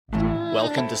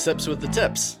Welcome to Sips with the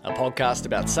Tips, a podcast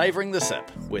about savouring the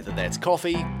sip, whether that's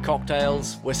coffee,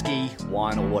 cocktails, whiskey,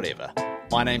 wine or whatever.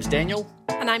 My name's Daniel.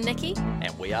 And I'm Nikki.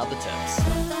 And we are the Tips.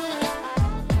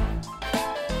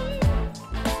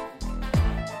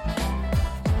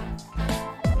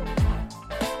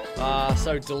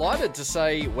 So delighted to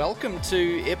say welcome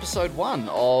to episode 1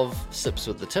 of Sips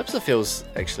with the Tips. It feels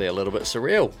actually a little bit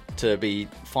surreal to be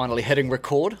finally hitting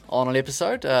record on an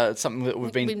episode. It's something that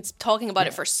we've been talking about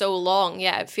it for so long.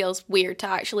 Yeah, it feels weird to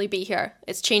actually be here.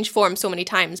 It's changed form so many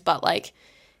times, but like,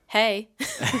 hey.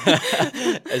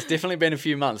 It's definitely been a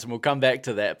few months, and we'll come back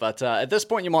to that. But at this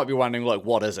point, you might be wondering, like,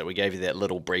 what is it? We gave you that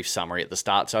little brief summary at the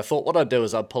start. So I thought what I'd do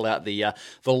is I'd pull out the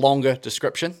longer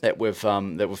description that we've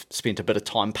spent a bit of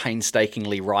time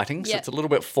painstakingly writing. So It's a little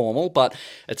bit formal, but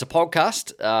it's a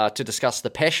podcast to discuss the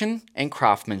passion and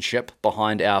craftsmanship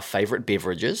behind our favourite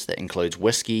beverages. That includes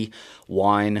whiskey,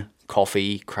 wine,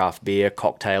 coffee, craft beer,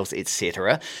 cocktails,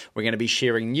 etc. We're going to be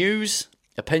sharing news,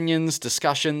 opinions,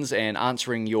 discussions, and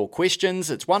answering your questions.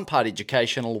 It's one part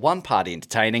educational, one part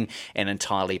entertaining, and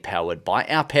entirely powered by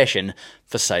our passion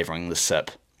for savouring the sip.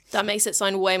 That makes it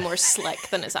sound way more slick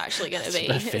than it's actually going to be.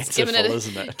 It's giving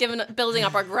it, building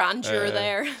up our grandeur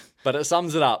there. But it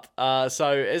sums it up.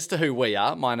 So as to who we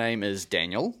are, my name is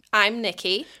Daniel. I'm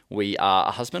Nikki. We are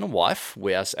a husband and wife.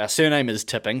 Our surname is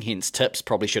Tipping, hence Tips.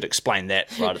 Probably should explain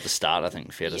that right at the start, I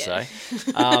think, fair to say.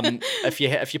 If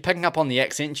you're picking up on the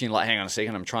accent, you're like, hang on a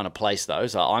second, I'm trying to place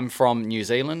those. I'm from New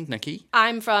Zealand, Nikki.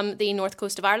 I'm from the north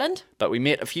coast of Ireland. But we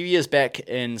met a few years back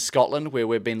in Scotland, where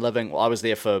we've been living. Well, I was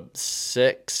there for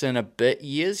 6 and a bit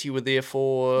years. You were there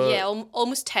for... Yeah,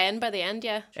 almost 10 by the end,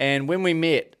 yeah. And when we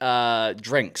met,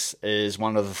 drinks is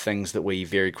one of the things that we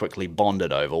very quickly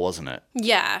bonded over, wasn't it?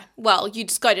 Yeah. Well, you'd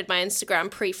scouted my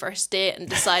Instagram pre-first date and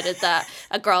decided that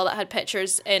a girl that had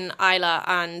pictures in Isla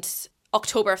and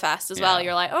Oktoberfest as well,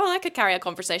 you're like, oh, I could carry a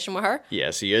conversation with her. Yeah,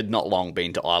 so you'd not long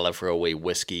been to Isla for a wee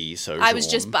whiskey social. I was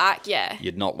just back, yeah.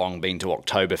 You'd not long been to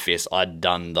Oktoberfest. I'd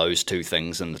done those two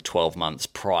things in the 12 months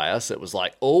prior, so it was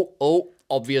like,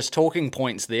 obvious talking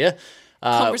points there.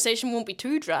 Conversation won't be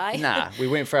too dry. Nah, we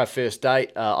went for our first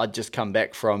date. I'd just come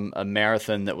back from a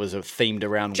marathon that was themed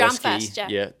around whiskey. Jamfest,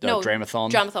 yeah. Dramathon.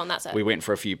 Dramathon, that's it. We went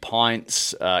for a few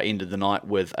pints, ended the night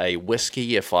with a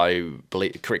whiskey,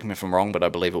 correct me if I'm wrong, but I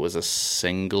believe it was a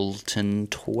Singleton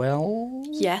 12?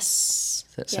 Yes.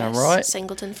 Does that sound right?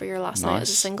 Singleton for your last night as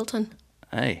a Singleton.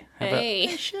 Hey.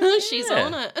 She's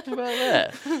on it. How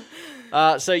about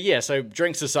that? So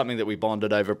drinks is something that we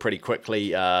bonded over pretty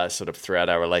quickly, sort of throughout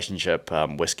our relationship,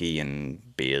 whiskey and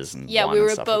beers and wine we were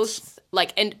and stuff. both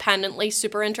like independently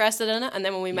super interested in it, and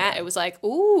then when we met, it was like,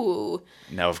 ooh.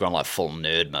 Now we've gone like full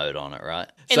nerd mode on it, right?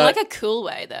 In like a cool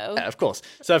way, though. Of course.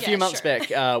 So a few months back,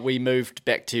 we moved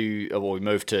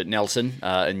to Nelson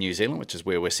in New Zealand, which is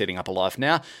where we're setting up a life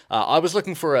now. I was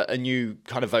looking for a new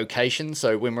kind of vocation.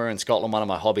 So when we were in Scotland, one of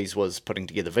my hobbies was putting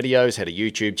together videos, had a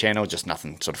YouTube channel, just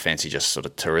nothing sort of fancy, just sort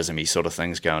of tourism-y sort of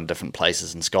things, going different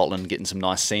places in Scotland, getting some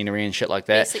nice scenery and shit like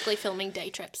that. Basically filming day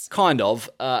trips. Kind of.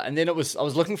 And then I was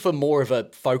looking for more of a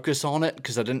focus on it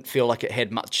because I didn't feel like it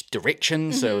had much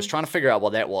direction. So I was trying to figure out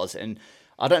what that was. And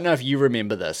I don't know if you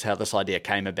remember how this idea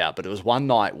came about, but it was one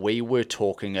night we were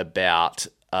talking about,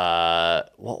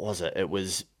 what was it? It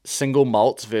was single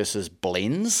malts versus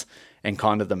blends and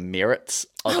kind of the merits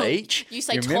of each. You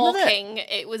say talking,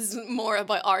 it was more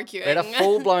about arguing. We had a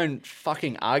full-blown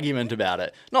fucking argument about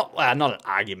it. Not an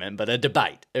argument, but a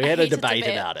debate. We had a debate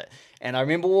about it. And I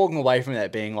remember walking away from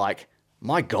that being like,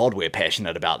 my God, we're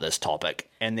passionate about this topic.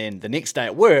 And then the next day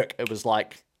at work, it was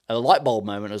like a light bulb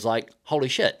moment. It was like, holy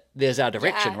shit, there's our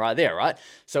direction right there, right?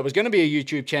 So it was going to be a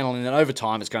YouTube channel, and then over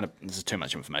time, this is too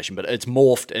much information, but it's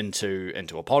morphed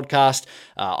into a podcast.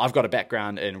 I've got a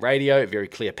background in radio, a very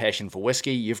clear passion for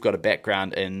whiskey. You've got a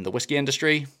background in the whiskey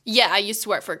industry. Yeah, I used to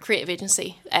work for a creative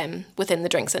agency within the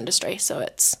drinks industry, so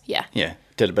it's, yeah. Yeah,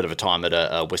 did a bit of a time at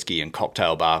a whiskey and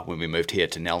cocktail bar when we moved here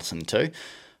to Nelson too.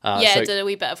 Did a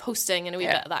wee bit of hosting and a wee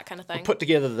bit of that kind of thing. We put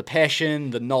together the passion,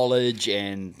 the knowledge,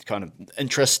 and kind of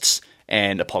interests,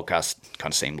 and a podcast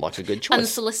kind of seemed like a good choice.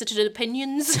 Unsolicited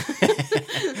opinions.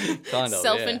 Kind of,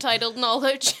 self-entitled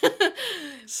knowledge.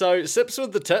 So, Sips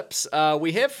with the Tips,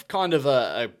 we have kind of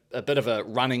a bit of a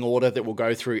running order that we'll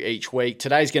go through each week.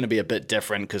 Today's going to be a bit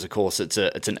different because, of course, it's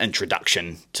an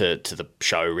introduction to the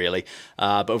show, really.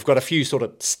 But we've got a few sort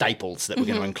of staples that we're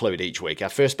going to include each week. Our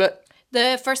first bit.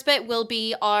 The first bit will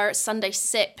be our Sunday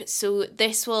sip. So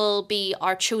this will be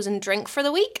our chosen drink for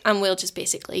the week, and we'll just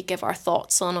basically give our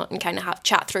thoughts on it and kind of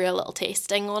chat through a little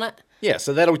tasting on it. Yeah,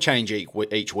 so that'll change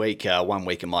each week. One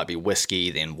week it might be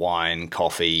whiskey, then wine,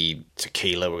 coffee,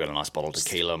 tequila. We've got a nice bottle of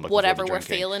tequila. Whatever we're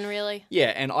feeling, really.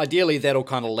 Yeah, and ideally that'll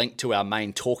kind of link to our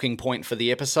main talking point for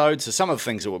the episode. So some of the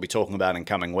things that we'll be talking about in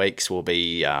coming weeks will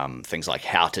be things like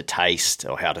how to taste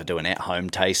or how to do an at-home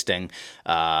tasting,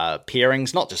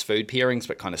 pairings, not just food pairings,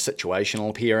 but kind of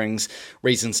situational pairings,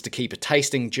 reasons to keep a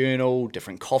tasting journal,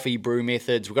 different coffee brew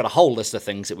methods. We've got a whole list of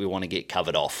things that we want to get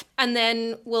covered off. And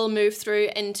then we'll move through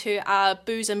into our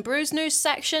booze and brews news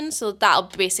section. So that'll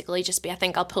basically just be, I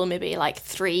think I'll pull maybe like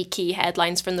 3 key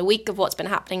headlines from the week of what's been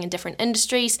happening in different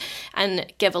industries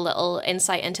and give a little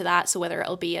insight into that. So whether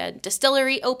it'll be a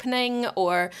distillery opening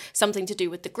or something to do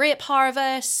with the grape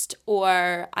harvest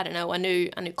or, I don't know, a new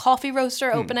coffee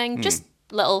roaster opening, just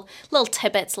little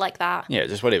tidbits like that. Yeah,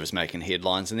 just whatever's making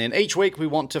headlines. And then each week we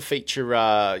want to feature,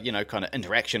 kind of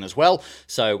interaction as well.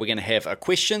 So we're going to have a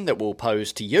question that we'll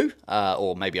pose to you,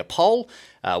 or maybe a poll.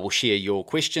 We'll share your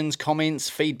questions, comments,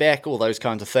 feedback, all those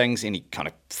kinds of things, any kind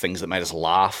of things that made us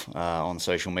laugh on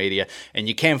social media. And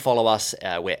you can follow us.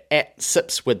 We're at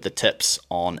Sips with the Tips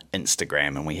on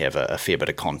Instagram, and we have a fair bit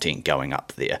of content going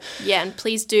up there. Yeah, and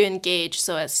please do engage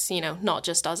so it's, not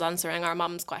just us answering our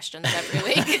mum's questions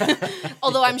every week.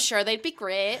 Although I'm sure they'd be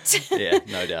great. Yeah,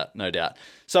 no doubt.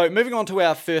 So moving on to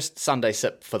our first Sunday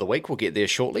sip for the week. We'll get there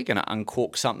shortly. Going to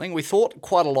uncork something. We thought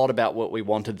quite a lot about what we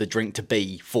wanted the drink to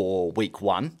be for week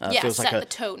 1. Feels like the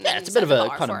tone. Yeah, it's a bit of a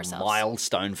kind of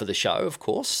milestone for the show, of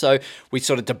course. So we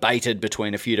sort of debated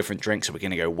between a few different drinks. Are we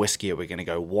going to go whiskey? Are we going to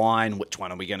go wine? Which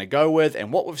one are we going to go with?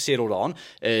 And what we've settled on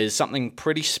is something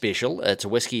pretty special. It's a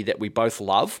whiskey that we both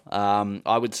love.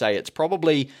 I would say it's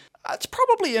probably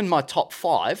in my top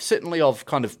 5, certainly of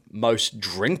kind of most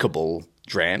drinkable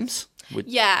drams.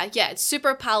 Yeah, it's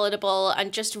super palatable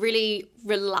and just really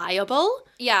reliable.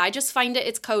 Yeah, I just find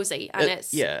it's cozy and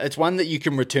it's one that you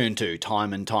can return to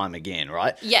time and time again,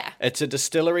 right? Yeah. It's a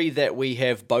distillery that we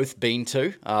have both been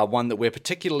to, one that we're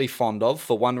particularly fond of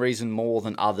for one reason more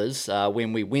than others.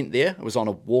 When we went there, it was on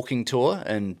a walking tour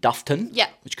in Duffton,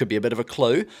 which could be a bit of a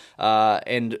clue.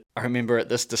 And I remember at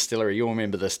this distillery, you'll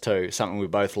remember this too, something we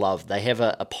both love. They have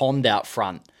a pond out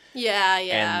front. Yeah.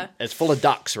 And it's full of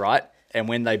ducks, right? And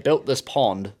when they built this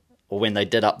pond, or when they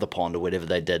did up the pond, or whatever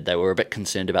they did, they were a bit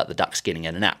concerned about the ducks getting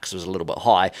in and out because it was a little bit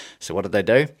high. So what did they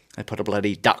do? They put a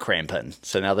bloody duck ramp in.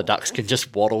 So now the ducks can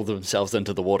just waddle themselves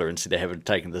into the water instead of having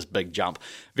taken this big jump.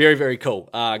 Very, very cool.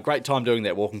 Great time doing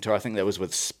that walking tour. I think that was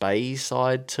with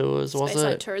Speyside Tours, was it?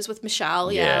 Speyside Tours with Michelle,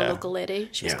 local lady.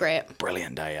 She was great.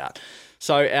 Brilliant day out.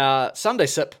 So our Sunday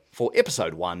sip for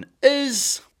episode 1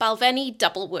 is Balvenie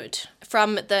Doublewood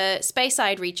from the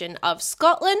Speyside region of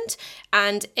Scotland,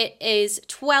 and it is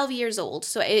 12 years old.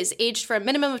 So it is aged for a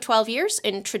minimum of 12 years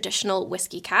in traditional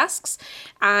whiskey casks,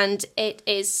 and it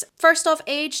is first off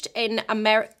aged in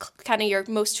kind of your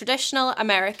most traditional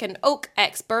American oak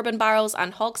ex-bourbon barrels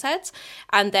and hogsheads,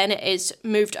 and then it is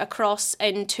moved across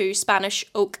into Spanish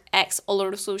oak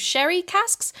ex-oloroso sherry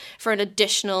casks for an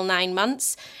additional 9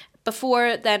 months,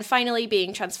 before then finally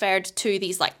being transferred to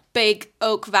these like big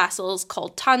oak vessels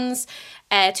called tuns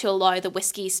to allow the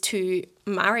whiskies to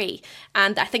marry.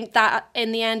 And I think that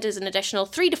in the end is an additional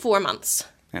 3 to 4 months.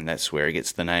 And that's where it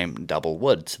gets the name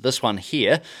Doublewood. So this one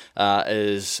here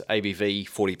is ABV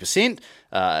 40%.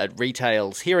 It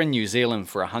retails here in New Zealand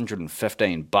for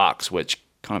 $115, which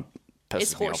kind of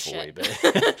pisses me off a wee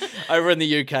bit. Over in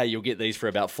the UK, you'll get these for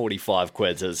about 45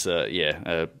 quid.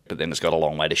 But then it's got a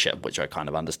long way to ship, which I kind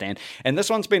of understand. And this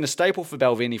one's been a staple for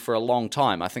Balvenie for a long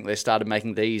time. I think they started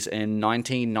making these in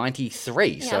 1993.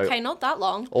 Yeah, so okay, not that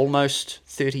long. Almost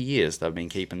 30 years they've been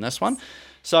keeping this one.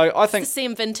 So I think it's the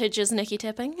same vintage as Nicky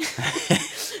Tipping.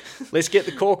 Let's get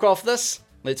the cork off this.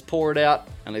 Let's pour it out,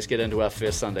 and let's get into our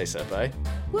first Sunday sip, eh?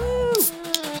 Woo!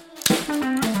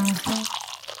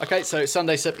 Okay, so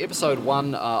Sunday Sip, episode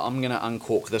 1, I'm going to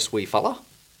uncork this wee fella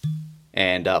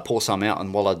and pour some out.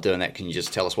 And while I'm doing that, can you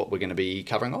just tell us what we're going to be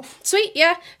covering off? Sweet,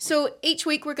 yeah. So each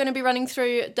week we're going to be running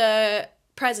through the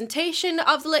presentation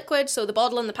of the liquid, so the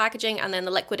bottle and the packaging, and then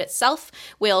the liquid itself.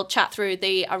 We'll chat through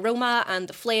the aroma and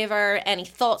the flavour, any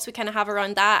thoughts we kind of have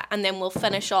around that, and then we'll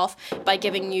finish off by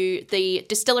giving you the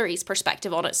distillery's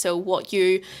perspective on it, so what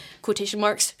you, quotation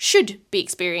marks, should be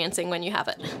experiencing when you have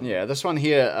it. Yeah, this one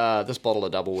here, this bottle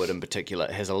of Doublewood in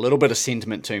particular, has a little bit of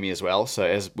sentiment to me as well. So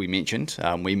as we mentioned,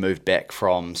 we moved back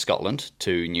from Scotland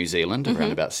to New Zealand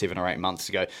around about 7 or 8 months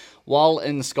ago. While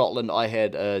in Scotland, I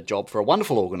had a job for a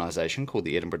wonderful organisation called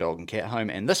the Edinburgh Dog and Cat Home,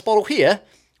 and this bottle here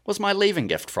was my leaving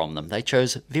gift from them. They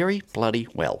chose very bloody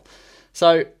well.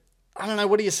 So, I don't know,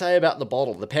 what do you say about the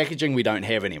bottle? The packaging we don't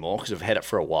have anymore because we've had it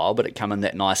for a while, but it come in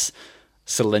that nice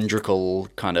cylindrical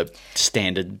kind of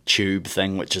standard tube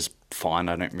thing, which is fine.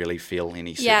 I don't really feel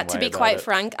any certain Yeah, way to be about quite it.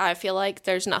 frank, I feel like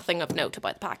there's nothing of note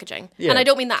about the packaging. Yeah. And I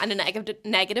don't mean that in a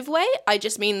negative way. I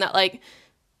just mean that, like,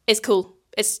 it's cool.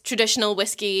 It's traditional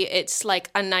whiskey. It's like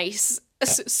a nice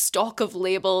stock of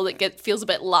label that feels a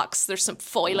bit luxe. There's some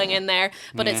foiling in there,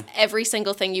 but it's every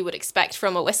single thing you would expect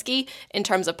from a whiskey in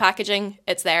terms of packaging.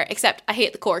 It's there, except I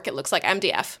hate the cork. It looks like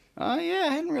MDF. Oh, yeah,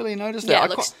 I hadn't really noticed that. Yeah, it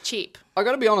looks cheap. I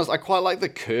got to be honest, I quite like the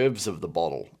curves of the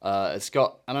bottle. It's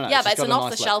got, I don't know. Yeah, but it's got an a nice,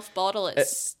 off-the-shelf bottle.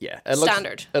 It's it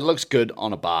standard. It looks good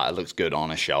on a bar. It looks good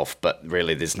on a shelf, but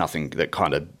really there's nothing that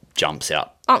kind of jumps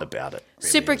out about it.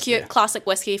 Really, Super cute, classic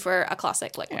whiskey for a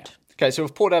classic liquid. Yeah. Okay, so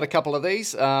we've poured out a couple of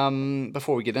these.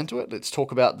 Before we get into it, let's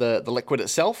talk about the liquid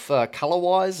itself.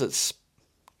 Colour-wise, it's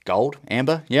gold,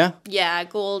 amber, yeah? Yeah,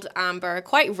 gold, amber,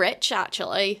 quite rich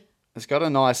actually. It's got a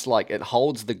nice, it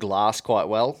holds the glass quite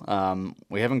well.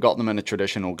 We haven't got them in a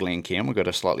traditional Glencairn. We've got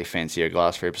a slightly fancier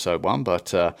glass for episode 1,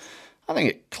 but I think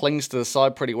it clings to the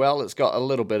side pretty well. It's got a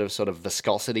little bit of sort of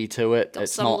viscosity to it. Got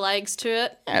some legs to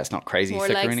it. Yeah, it's not crazy More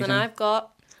thick or legs anything. than I've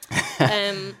got.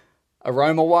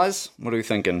 Aroma-wise, what are we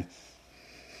thinking?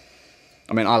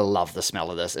 I mean, I love the smell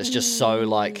of this. It's just so,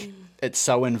 it's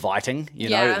so inviting, you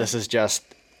know? Yeah. This is just,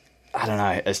 I don't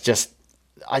know, it's just,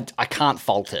 I can't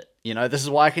fault it, you know? This is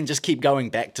why I can just keep going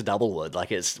back to Doublewood.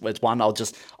 Like, it's one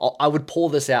I would pour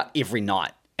this out every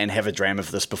night and have a dram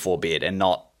of this before bed and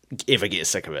not ever get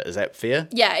sick of it. Is that fair?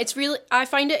 Yeah, I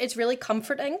find it's really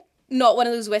comforting. Not one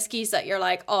of those whiskies that you're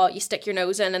like, oh, you stick your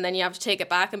nose in and then you have to take it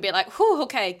back and be like, whew,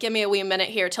 okay, give me a wee minute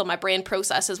here till my brain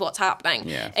processes what's happening.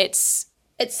 Yeah. It's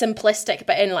simplistic,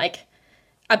 but in like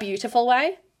a beautiful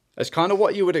way. It's kind of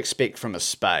what you would expect from a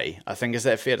Spey. I think, is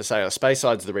that fair to say?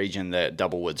 Speyside's the region that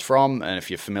Doublewood's from, and if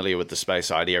you're familiar with the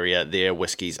Speyside area, their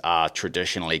whiskies are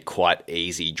traditionally quite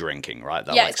easy drinking, right?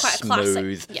 They're it's quite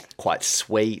smooth, a classic. quite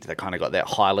sweet. They kind of got that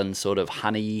Highland sort of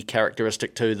honey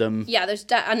characteristic to them. Yeah,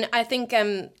 and I think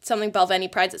something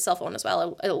Balvenie prides itself on as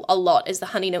well a lot is the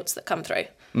honey notes that come through.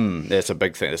 That's a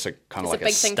big thing. That's kind of like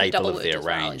a staple of their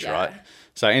range, right?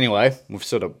 So anyway, we've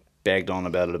sort of bagged on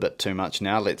about it a bit too much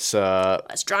now. Let's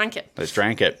drink it. Let's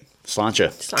drink it.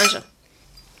 Sláinte.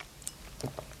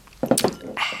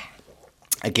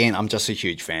 Again, I'm just a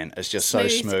huge fan. It's just so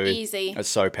smooth. Easy. It's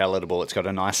so palatable. It's got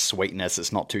a nice sweetness.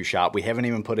 It's not too sharp. We haven't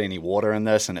even put any water in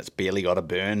this, and it's barely got a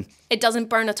burn. It doesn't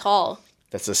burn at all.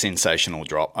 That's a sensational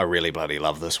drop. I really bloody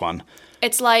love this one.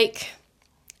 It's like,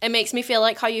 it makes me feel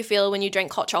like how you feel when you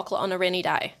drink hot chocolate on a rainy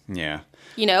day. Yeah.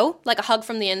 You know, like a hug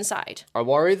from the inside. I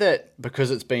worry that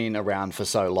because it's been around for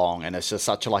so long and it's just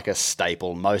such a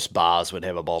staple, most bars would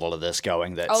have a bottle of this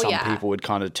going, that some people would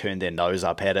kind of turn their nose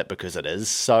up at it because it is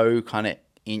so kind of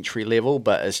entry level.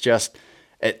 But it's just,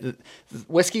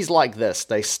 whiskies like this,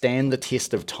 they stand the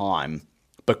test of time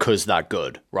because they're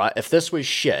good, right? If this was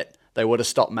shit, they would have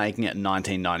stopped making it in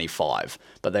 1995,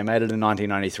 but they made it in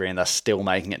 1993 and they're still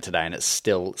making it today and it's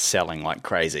still selling like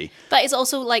crazy. But it's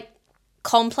also like,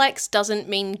 complex doesn't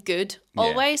mean good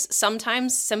always. Yeah.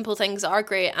 Sometimes simple things are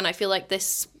great, and I feel like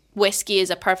this whiskey is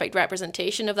a perfect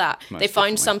representation of that. They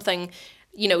found something,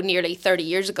 nearly 30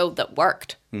 years ago that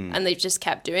worked, and they've just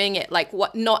kept doing it. Like,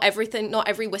 not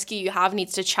every whiskey you have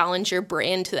needs to challenge your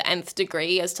brain to the nth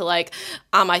degree as to like,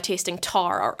 am I tasting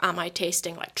tar or am I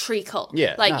tasting like treacle?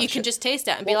 Yeah, you can just taste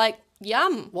it and be like,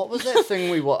 yum. What was that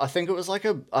thing I think it was like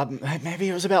maybe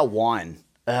it was about wine.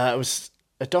 It was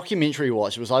a documentary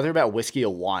watch. It was either about whiskey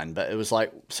or wine, but it was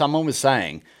like someone was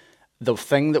saying the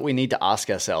thing that we need to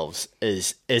ask ourselves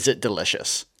is it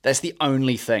delicious? That's the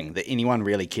only thing that anyone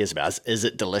really cares about is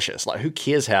it delicious? Like, who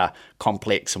cares how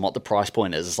complex and what the price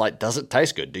point is? It's like, does it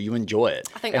taste good? Do you enjoy it?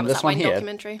 I think that was that wine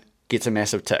documentary. Gets a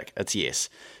massive tick. It's yes.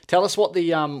 Tell us what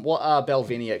are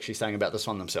Balvenie actually saying about this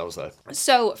one themselves, though.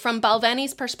 So, from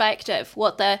Balvenie's perspective,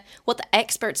 what the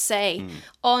experts say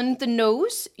on the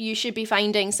nose, you should be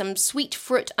finding some sweet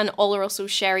fruit and also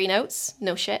sherry notes.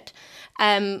 No shit.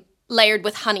 Layered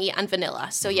with honey and vanilla.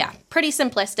 So yeah, pretty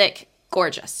simplistic,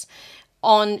 gorgeous.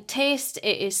 On taste,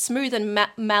 it is smooth and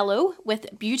mellow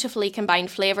with beautifully combined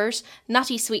flavours,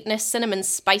 nutty sweetness, cinnamon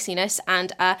spiciness,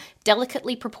 and a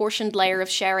delicately proportioned layer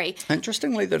of sherry.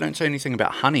 Interestingly, they don't say anything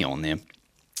about honey on there.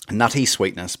 Nutty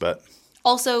sweetness, but...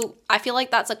 Also, I feel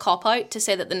like that's a cop-out to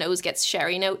say that the nose gets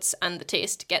sherry notes and the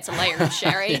taste gets a layer of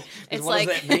sherry. It's what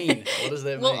does that mean? What does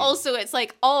that mean? Well, also, it's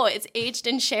like, oh, it's aged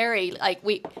in sherry. Like,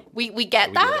 we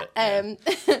get that.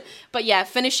 Get it, but yeah,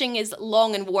 finishing is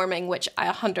long and warming, which I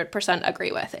 100%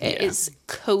 agree with. It is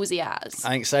cozy as. I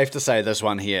think safe to say this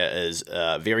one here is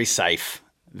very safe.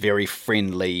 very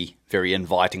friendly, very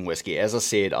inviting whiskey. As I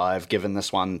said, I've given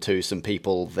this one to some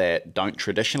people that don't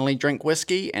traditionally drink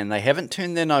whiskey, and they haven't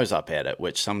turned their nose up at it,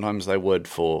 which sometimes they would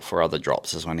for other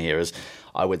drops. This one here is,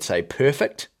 I would say,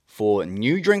 perfect for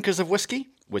new drinkers of whiskey,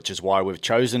 which is why we've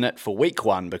chosen it for week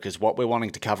 1, because what we're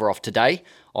wanting to cover off today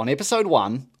on episode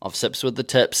 1 of Sips with the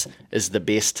Tips is the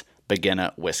best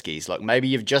beginner whiskies. Like, maybe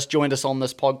you've just joined us on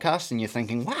this podcast and you're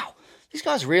thinking, wow, these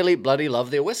guys really bloody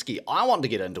love their whiskey. I want to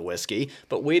get into whiskey,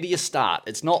 but where do you start?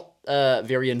 It's not a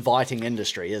very inviting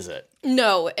industry, is it?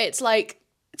 No, it's like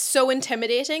so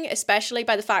intimidating, especially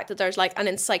by the fact that there's like an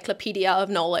encyclopedia of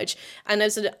knowledge. And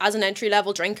as an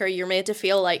entry-level drinker, you're made to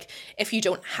feel like if you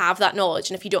don't have that knowledge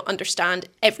and if you don't understand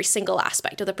every single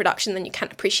aspect of the production, then you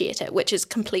can't appreciate it, which is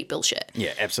complete bullshit.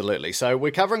 Yeah, absolutely. So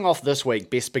we're covering off this week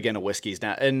best beginner whiskies.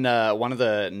 Now, in one of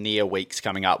the near weeks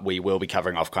coming up, we will be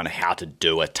covering off kind of how to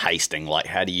do a tasting, like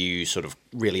how do you sort of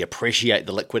really appreciate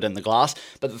the liquid in the glass.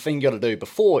 But the thing you got to do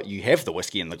before you have the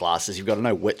whiskey in the glass is you've got to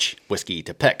know which whiskey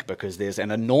to pick, because there's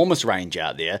an enormous range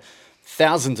out there,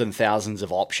 thousands and thousands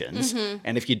of options,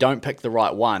 and if you don't pick the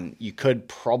right one, you could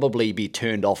probably be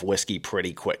turned off whiskey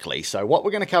pretty quickly. So what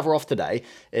we're going to cover off today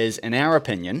is, in our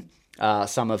opinion,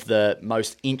 some of the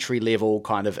most entry-level,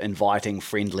 kind of inviting,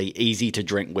 friendly,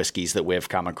 easy-to-drink whiskies that we've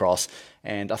come across.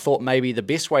 And I thought maybe the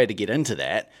best way to get into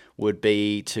that would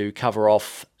be to cover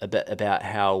off a bit about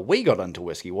how we got into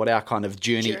whiskey, what our kind of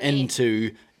journey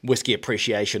into whiskey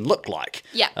appreciation looked like.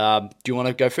 Yeah. Do you want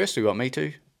to go first, or you want me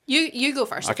to? You go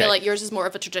first. Okay. I feel like yours is more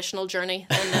of a traditional journey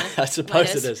than I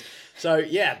suppose it is. So,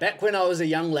 yeah, back when I was a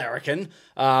young larrikin,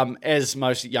 as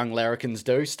most young larrikins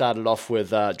do, started off with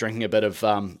drinking a bit of,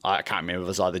 I can't remember if it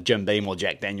was either Jim Beam or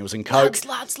Jack Daniels and Coke.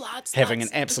 Lads. Having an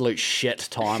absolute shit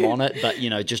time on it, but,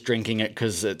 just drinking it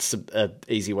because it's a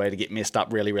easy way to get messed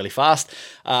up really, really fast.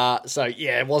 So,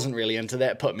 yeah, I wasn't really into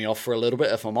that. Put me off for a little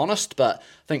bit, if I'm honest. But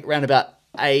I think around about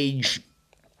age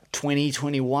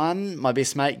 2021, my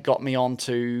best mate got me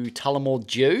onto Tullamore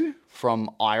Dew from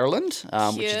Ireland,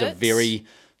 which is a very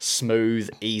smooth,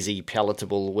 easy,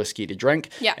 palatable whiskey to drink.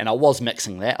 Yeah. And I was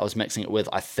mixing that. I was mixing it with,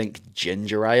 I think,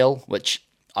 ginger ale, which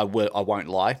I won't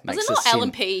lie. Was it not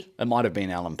L&P? It might have been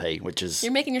L&P, which is...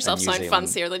 You're making yourself sound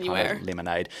fancier than you were.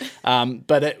 Lemonade.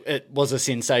 But it was a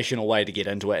sensational way to get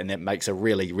into it, and it makes a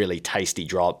really, really tasty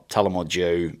drop. Tullamore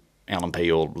Dew, L&P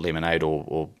or lemonade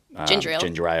or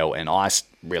ginger ale and ice,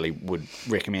 really would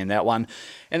recommend that one.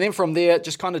 And then from there,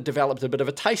 just kind of developed a bit of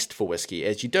a taste for whiskey,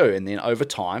 as you do. And then over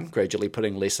time, gradually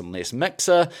putting less and less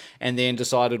mixer, and then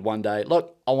decided one day,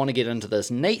 look, I want to get into this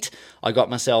neat. I got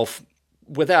myself,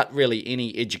 without really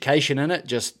any education in it,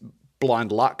 just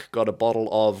blind luck, got a bottle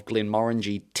of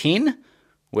Glenmorangie 10,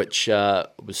 which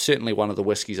was certainly one of the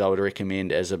whiskies I would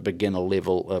recommend as a beginner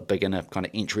kind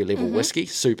of entry level whiskey.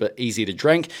 Super easy to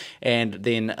drink. And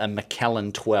then a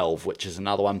Macallan 12, which is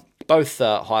another one. Both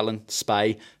Highland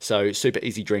Spey, so super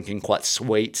easy drinking, quite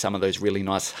sweet. Some of those really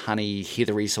nice honey,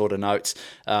 heathery sort of notes.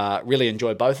 Really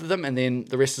enjoy both of them. And then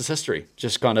the rest is history.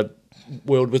 Just kind of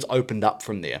world was opened up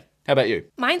from there. How about you?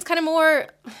 Mine's kind of more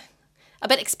a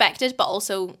bit expected, but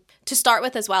also to start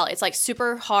with as well. It's like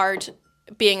super hard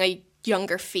being a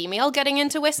younger female getting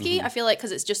into whiskey. I feel like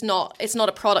because it's just not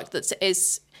a product that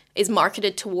is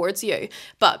marketed towards you.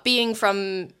 But being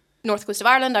from north coast of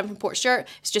Ireland, I'm from Portstewart.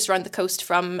 It's just around the coast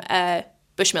from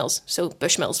Bushmills. So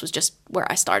Bushmills was just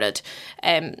where I started.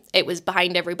 It was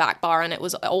behind every back bar, and it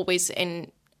was always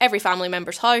in every family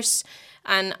member's house.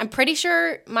 And I'm pretty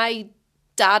sure my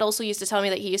dad also used to tell me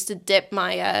that he used to dip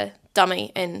my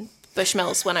dummy in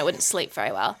Bushmills when I wouldn't sleep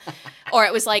very well. Or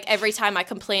it was like every time I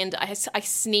complained, I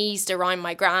sneezed around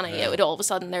my granny, it would all of a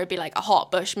sudden there would be like a hot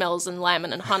Bushmills and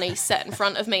lemon and honey sit in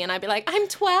front of me, and I'd be like, I'm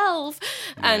 12.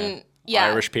 And yeah.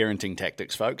 Irish parenting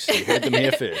tactics, folks. You heard them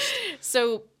here first.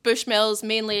 So Bushmills,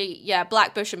 mainly,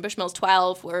 Black Bush and Bushmills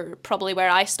 12 were probably where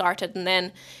I started. And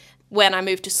then when I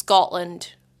moved to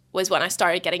Scotland was when I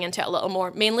started getting into it a little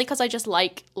more, mainly because I just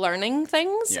like learning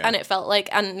things. And it felt like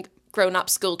an grown-up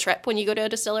school trip when you go to a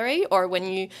distillery or when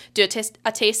you do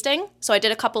a tasting. So I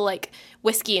did a couple like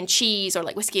whiskey and cheese or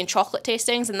like whiskey and chocolate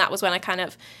tastings, and that was when I kind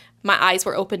of, my eyes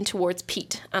were open towards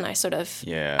peat, and I sort of,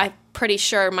 I'm pretty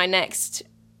sure my next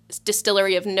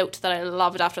distillery of note that I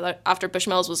loved after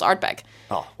Bushmills was Ardbeg.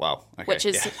 Oh, wow. Okay. Which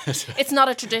is, it's not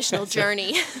a traditional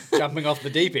journey. Jumping off the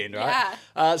deep end, right?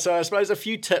 Yeah. So I suppose a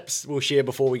few tips we'll share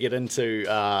before we get into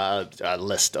a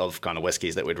list of kind of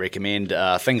whiskies that we'd recommend,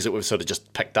 things that we've sort of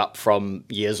just picked up from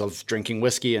years of drinking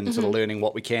whiskey and sort of learning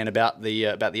what we can about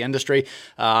the industry.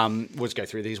 We'll just go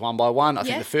through these one by one. I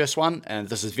think the first one, and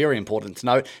this is very important to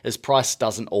note, is price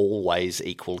doesn't always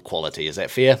equal quality. Is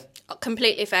that fair?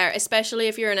 Completely fair, especially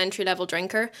if you're an entry-level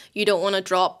drinker. You don't want to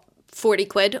drop 40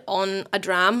 quid on a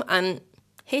dram and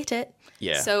hate it.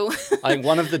 Yeah. So I think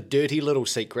one of the dirty little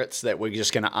secrets that we're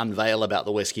just going to unveil about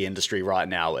the whiskey industry right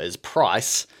now is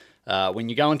price. When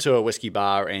you go into a whiskey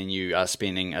bar and you are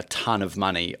spending a ton of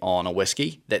money on a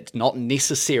whiskey, that's not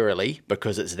necessarily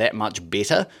because it's that much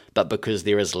better, but because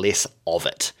there is less of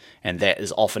it. And that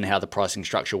is often how the pricing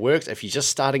structure works. If you're just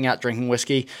starting out drinking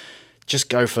whiskey, just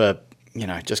go for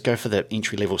the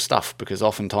entry-level stuff, because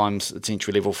oftentimes it's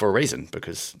entry-level for a reason,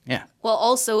 because, yeah. Well,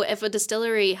 also, if a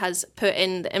distillery has put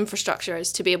in the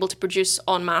infrastructures to be able to produce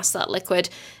en masse that liquid,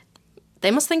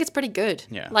 they must think it's pretty good.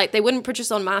 Yeah. Like, they wouldn't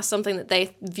produce en masse something that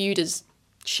they viewed as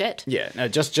shit. Yeah, no,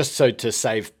 just so to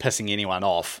save pissing anyone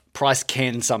off, price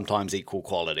can sometimes equal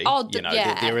quality. Oh,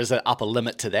 yeah. There is an upper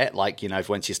limit to that. Like,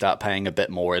 once you start paying a bit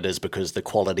more, it is because the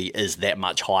quality is that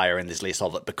much higher and there's less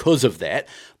of it because of that.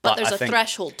 But there's a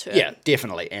threshold to it. Yeah,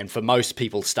 definitely. And for most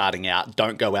people starting out,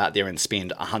 don't go out there and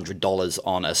spend $100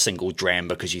 on a single dram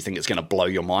because you think it's going to blow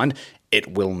your mind.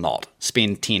 It will not.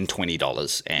 Spend $10,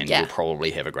 $20 and you'll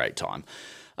probably have a great time.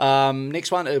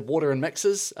 Next one, water and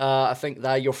mixers. I think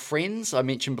they're your friends. I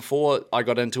mentioned before, I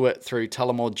got into it through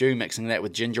Tullamore Dew, mixing that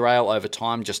with ginger ale over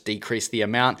time, just decrease the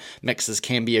amount. Mixers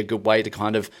can be a good way to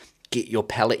kind of get your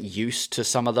palate used to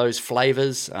some of those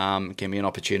flavors. It can be an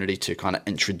opportunity to kind of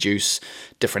introduce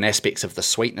different aspects of the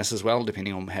sweetness as well,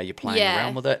 depending on how you're playing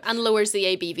around with it. And lowers the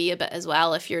ABV a bit as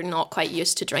well if you're not quite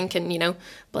used to drinking,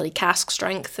 bloody cask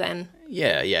strength, then...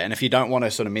 Yeah, and if you don't want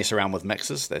to sort of mess around with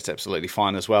mixers, that's absolutely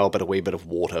fine as well, but a wee bit of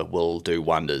water will do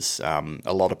wonders.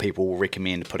 A lot of people will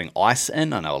recommend putting ice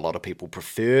in. I know a lot of people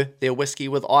prefer their whiskey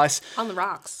with ice. On the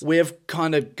rocks. We've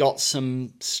kind of got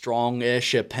some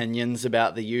strong-ish opinions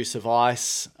about the use of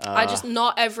ice.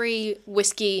 Not every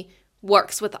whiskey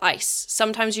works with ice.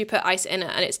 Sometimes you put ice in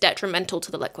it and it's detrimental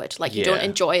to the liquid. Like, you don't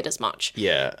enjoy it as much.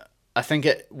 Yeah, I think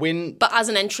But as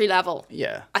an entry level,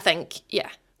 I think,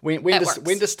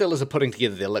 When distillers are putting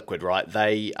together their liquid, right,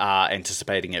 they are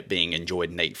anticipating it being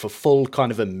enjoyed neat. For full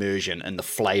kind of immersion in the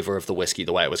flavour of the whiskey,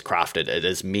 the way it was crafted, it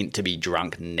is meant to be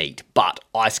drunk neat. But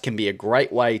ice can be a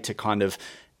great way to kind of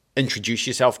introduce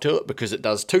yourself to it, because it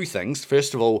does two things.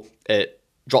 First of all, it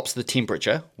drops the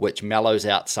temperature, which mellows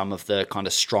out some of the kind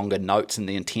of stronger notes and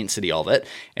the intensity of it.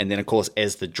 And then, of course,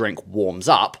 as the drink warms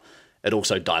up, it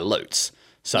also dilutes.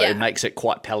 So it makes it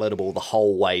quite palatable the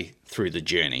whole way through the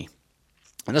journey.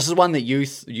 And this is one that you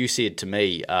said to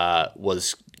me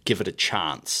was give it a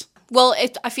chance. Well,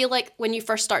 I feel like when you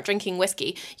first start drinking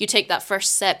whiskey, you take that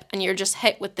first sip and you're just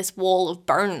hit with this wall of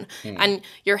burn. And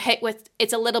you're hit with,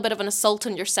 it's a little bit of an assault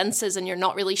on your senses and you're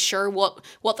not really sure what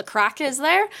the crack is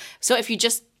there. So if you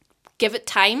just give it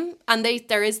time, and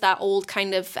there is that old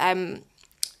kind of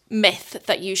myth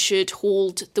that you should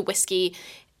hold the whiskey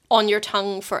on your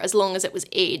tongue for as long as it was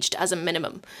aged as a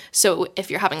minimum. So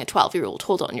if you're having a 12-year-old,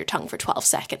 hold it on your tongue for 12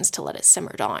 seconds to let it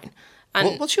simmer down.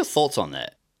 And what's your thoughts on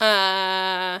that?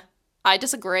 I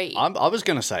disagree. I was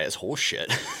going to say it's horseshit.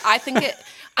 I think to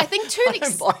I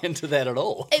don't buy into that at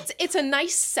all. It's a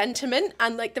nice sentiment,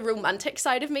 and like the romantic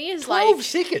side of me is 12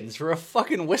 seconds for a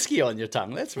fucking whiskey on your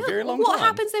tongue. That's a very long time. What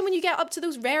happens then when you get up to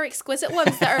those rare exquisite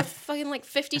ones that are fucking like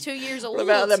 52 years old? What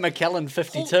about the Macallan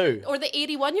 52? Or the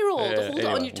 81-year-old? Hold it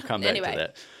on your tongue. We'll come back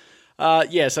to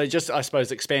that. So just, I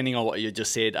suppose, expanding on what you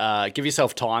just said, give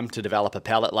yourself time to develop a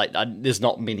palate. Like, there's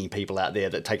not many people out there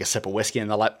that take a sip of whiskey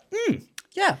and they're like,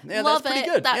 yeah, love that's pretty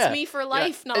it. good. That's me for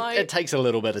life now. It takes a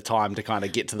little bit of time to kind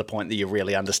of get to the point that you're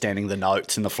really understanding the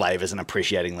notes and the flavours and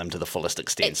appreciating them to the fullest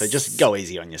extent. So just go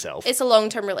easy on yourself. It's a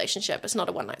long-term relationship. It's not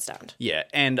a one-night stand. Yeah,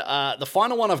 and the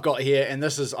final one I've got here, and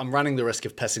this is, I'm running the risk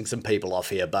of pissing some people off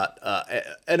here, but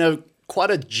in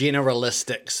quite a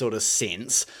generalistic sort of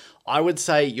sense, I would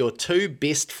say your two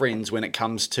best friends when it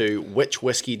comes to which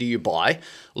whiskey do you buy,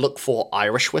 look for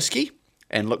Irish whiskey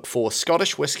and look for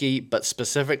Scottish whiskey, but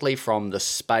specifically from the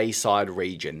Speyside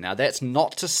region. Now, that's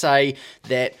not to say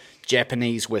that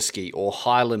Japanese whiskey or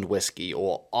Highland whiskey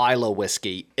or Islay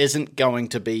whiskey isn't going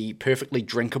to be perfectly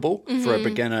drinkable for a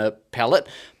beginner palate,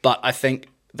 but I think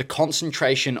the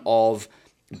concentration of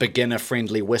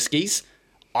beginner-friendly whiskies,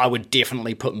 I would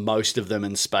definitely put most of them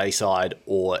in Speyside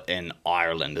or in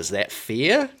Ireland. Is that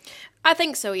fair? I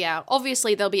think so, yeah.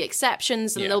 Obviously, there'll be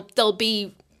exceptions, and there'll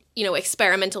be,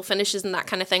 experimental finishes and that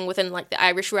kind of thing within like the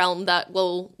Irish realm that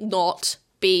will not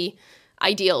be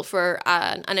ideal for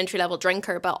an entry-level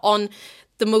drinker. But on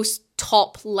the most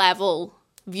top-level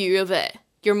view of it,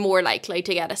 you're more likely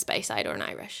to get a Speyside or an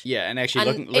Irish. Yeah, and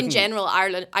actually in general,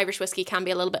 Irish whiskey can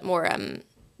be a little bit more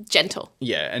gentle.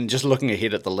 Yeah, and just looking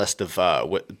ahead at the list of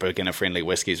beginner-friendly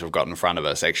whiskies we've got in front of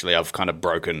us, actually, I've kind of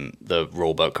broken the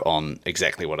rule book on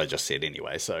exactly what I just said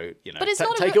anyway. So, But it's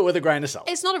not take it with a grain of salt.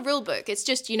 It's not a rule book. It's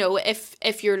just,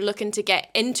 if you're looking to get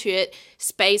into it,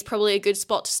 Spey's probably a good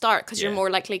spot to start because you're more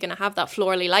likely going to have that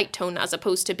florally light tone as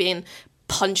opposed to being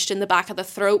punched in the back of the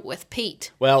throat with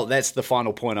peat. Well, that's the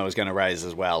final point I was going to raise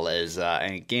as well is,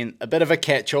 and again, a bit of a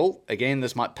catch-all. Again,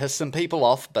 this might piss some people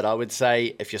off, but I would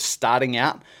say if you're starting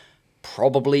out,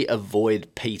 probably avoid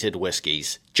peated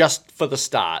whiskies, just for the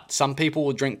start. Some people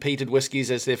will drink peated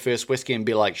whiskies as their first whiskey and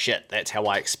be like, shit, that's how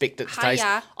I expect it to taste.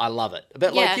 I love it. A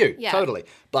bit like you, totally.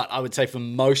 But I would say for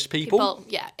most people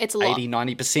it's a lot.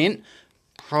 80-90%,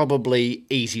 probably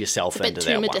ease yourself into that one. It's a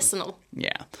bit too medicinal.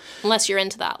 Yeah. Unless you're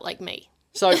into that, like me.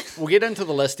 So we'll get into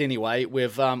the list anyway.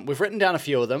 We've written down a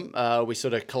few of them. We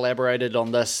sort of collaborated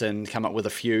on this and come up with a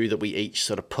few that we each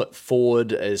sort of put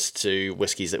forward as to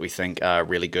whiskies that we think are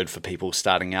really good for people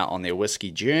starting out on their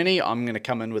whiskey journey. I'm going to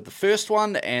come in with the first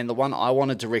one, and the one I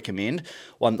wanted to recommend,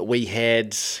 one that we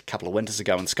had a couple of winters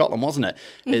ago in Scotland, wasn't it?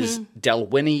 Is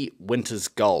Dalwhinnie Winter's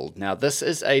Gold. Now, this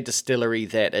is a distillery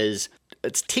that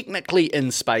it's technically in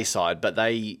Speyside, but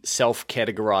they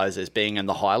self-categorise as being in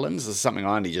the Highlands. This is something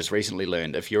I only just recently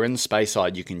learned. If you're in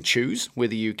Speyside, you can choose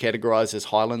whether you categorise as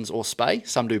Highlands or Spey.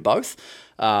 Some do both.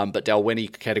 But Dalwhinnie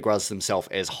categorise themselves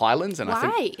as Highlands. And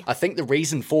Why? I think the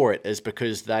reason for it is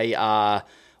because they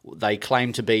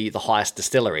claim to be the highest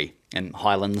distillery, and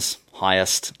Highlands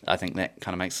highest. I think that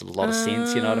kind of makes a lot of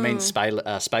sense. You know what I mean?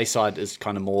 Speyside is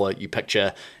kind of more you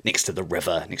picture next to the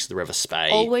river Spey.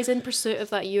 Always in pursuit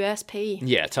of that USP.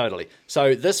 Yeah, totally.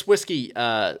 So this whiskey,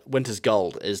 Winter's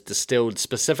Gold, is distilled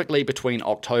specifically between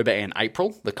October and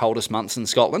April, the coldest months in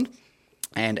Scotland.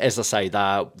 And as I say,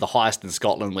 they're the highest in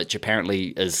Scotland, which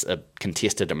apparently is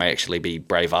contested. It may actually be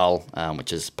Brave Ale,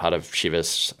 which is part of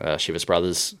Chivas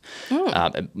Brothers.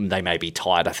 They may be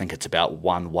tied. I think it's about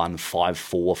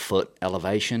 1,154 foot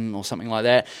elevation or something like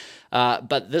that.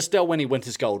 But this Dalwhinnie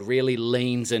Winter's Gold really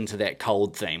leans into that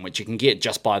cold theme, which you can get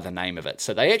just by the name of it.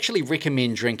 So they actually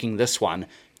recommend drinking this one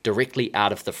directly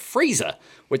out of the freezer,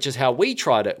 which is how we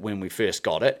tried it when we first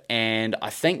got it, and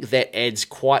I think that adds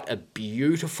quite a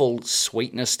beautiful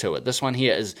sweetness to it. This one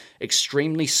here is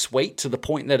extremely sweet to the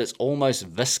point that it's almost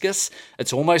viscous.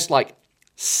 It's almost like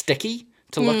sticky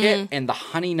to look at, and the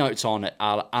honey notes on it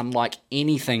are unlike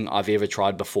anything I've ever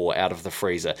tried before out of the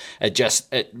freezer. It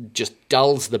just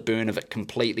dulls the burn of it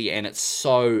completely, and it's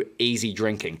so easy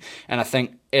drinking. And I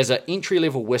think as an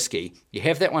entry-level whiskey, you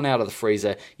have that one out of the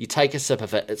freezer, you take a sip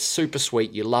of it, it's super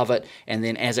sweet, you love it, and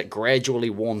then as it gradually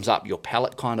warms up, your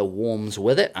palate kind of warms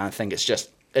with it, and I think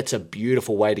it's a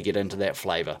beautiful way to get into that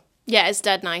flavour. Yeah, it's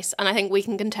dead nice, and I think we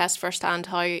can contest firsthand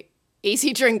how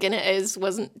easy drinking it is.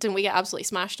 Didn't we get absolutely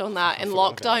smashed on that in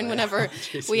lockdown whenever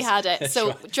we had it?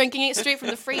 So drinking it straight from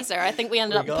the freezer, I think we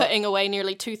ended up putting away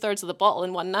nearly 2/3 of the bottle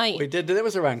in one night. We did. That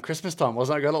was around Christmas time,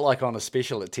 wasn't it? I got it like on a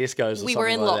special at Tesco's or we something. were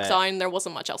in like lockdown. That. There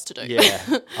wasn't much else to do. Yeah.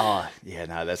 Oh, yeah.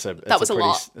 No, that was a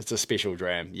lot. It's a special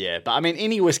dram. Yeah, but I mean,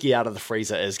 any whiskey out of the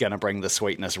freezer is going to bring the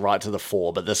sweetness right to the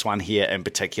fore. But this one here in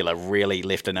particular really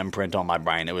left an imprint on my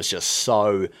brain. It was just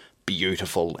so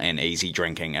beautiful and easy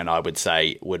drinking, and I would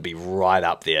say would be right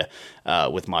up there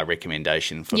with my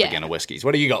recommendation for beginner whiskies.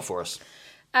 What do you got for us?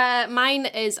 Mine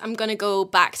is, I'm going to go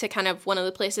back to kind of one of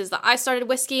the places that I started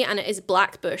whiskey, and it is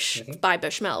Blackbush by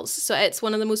Bushmills. So it's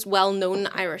one of the most well-known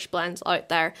Irish blends out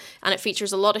there, and it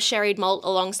features a lot of sherried malt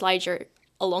alongside your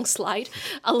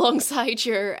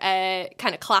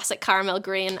kind of classic caramel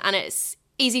grain, and it's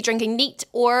easy drinking, neat,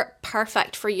 or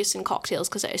perfect for use in cocktails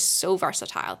because it is so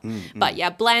versatile. But yeah,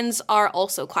 blends are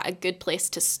also quite a good place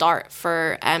to start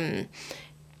for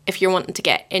if you're wanting to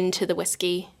get into the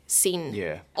whiskey scene.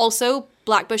 Yeah. Also,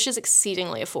 Blackbush is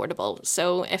exceedingly affordable.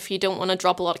 So if you don't want to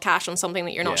drop a lot of cash on something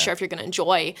that you're not sure if you're going to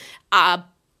enjoy, a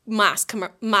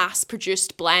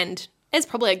mass-produced blend is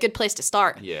probably a good place to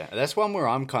start. Yeah, that's one where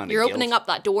I'm kind of You're opening up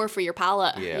that door for your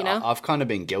palate, you know? I've kind of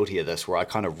been guilty of this where I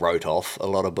kind of wrote off a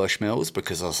lot of Bushmills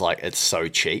because I was like, it's so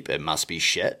cheap, it must be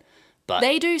shit. But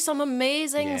they do some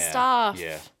amazing stuff.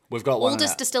 Yeah. We've got one.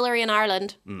 Oldest distillery in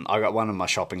Ireland. I got one in my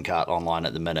shopping cart online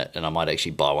at the minute, and I might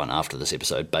actually buy one after this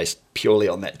episode based purely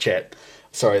on that chat.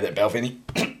 Sorry, that Balvenie.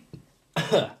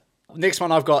 Next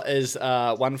one I've got is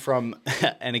one from,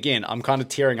 and again, I'm kind of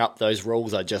tearing up those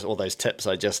rules or those tips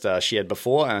I just shared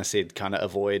before, and I said kind of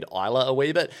avoid Isla a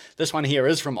wee bit. This one here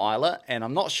is from Isla, and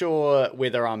I'm not sure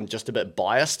whether I'm just a bit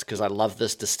biased because I love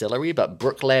this distillery, but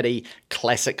Brooklady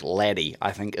Classic Laddie,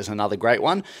 I think, is another great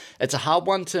one. It's a hard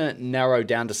one to narrow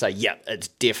down to say, yeah, it's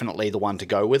definitely the one to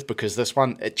go with, because this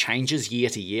one, it changes year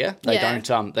to year. They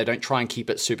don't try and keep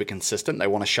it super consistent. They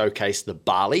want to showcase the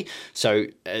barley. So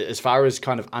as far as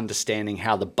kind of understanding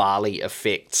how the barley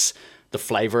affects the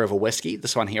flavor of a whiskey,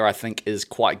 this one here I think is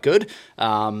quite good.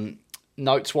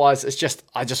 Notes wise,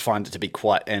 I just find it to be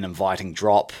quite an inviting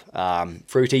drop.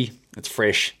 Fruity, it's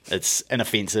fresh, it's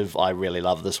inoffensive. I really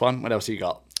love this one. What else you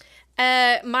got?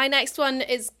 My next one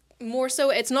is more so,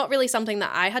 it's not really something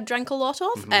that I had drank a lot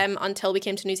of until we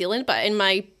came to New Zealand, but in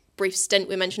my brief stint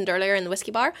we mentioned earlier in the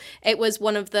whiskey bar, it was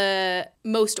one of the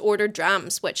most ordered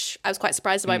drams, which I was quite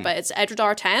surprised about, but it's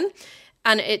Edredar 10.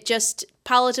 And it just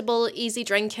palatable, easy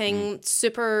drinking,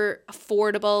 super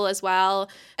affordable as well.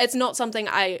 It's not something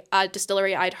a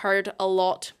distillery I'd heard a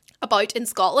lot about in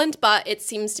Scotland, but it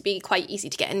seems to be quite easy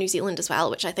to get in New Zealand as well,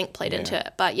 which I think played into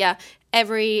it. But yeah,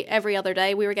 every other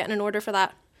day we were getting an order for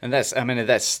that. And that's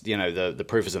the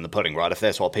proof is in the pudding, right? If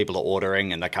that's what people are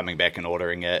ordering and they're coming back and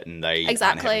ordering it and they aren't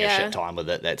having a shit time with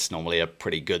it, that's normally a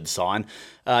pretty good sign.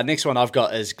 Next one I've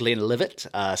got is Glenlivet,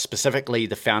 specifically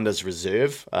the Founder's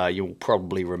Reserve. You'll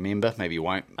probably remember, maybe you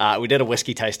won't. We did a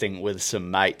whiskey tasting with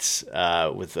some mates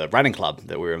with a running club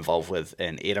that we were involved with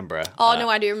in Edinburgh. Oh, no,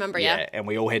 I do remember, yeah. And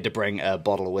we all had to bring a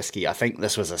bottle of whiskey. I think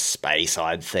this was a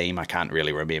Speyside theme. I can't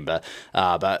really remember.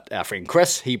 But our friend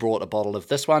Chris, he brought a bottle of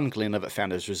this one, Glenlivet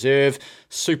Founder's Reserve.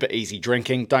 Super easy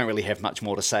drinking. Don't really have much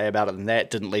more to say about it than that.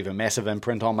 Didn't leave a massive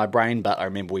imprint on my brain, but I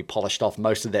remember we polished off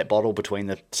most of that bottle between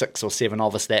the 6 or 7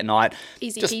 of us that night.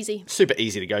 Easy peasy. Super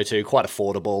easy to go to, quite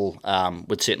affordable.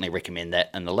 Would certainly recommend that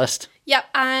in the list. Yep,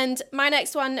 and my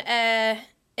next one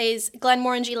is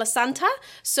Glenmorangie La Santa.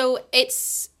 So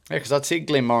it's... Yeah, because I'd said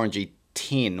Glenmorangie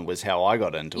 10 was how I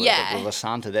got into it. Yeah. But La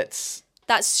Santa, that's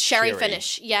sherry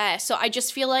finish. Yeah, so I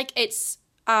just feel like it's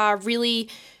a really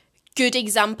good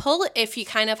example if you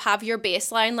kind of have your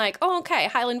baseline like, oh, okay,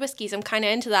 Highland whiskies, I'm kind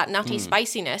of into that nutty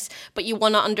spiciness, but you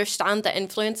want to understand the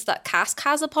influence that cask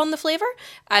has upon the flavour.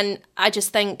 And I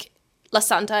just think La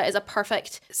Santa is a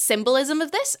perfect symbolism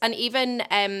of this. And even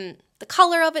the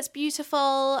colour of it's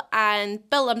beautiful. And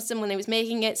Bill Lumsden, when he was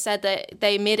making it, said that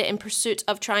they made it in pursuit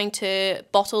of trying to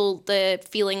bottle the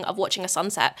feeling of watching a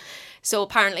sunset. So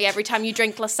apparently every time you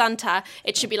drink La Santa,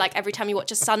 it should be like every time you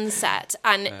watch a sunset,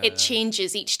 and it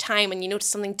changes each time and you notice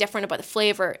something different about the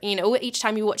flavour. You know, each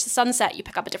time you watch the sunset, you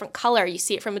pick up a different colour, you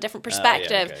see it from a different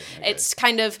perspective. Okay. It's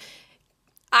kind of,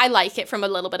 I like it from a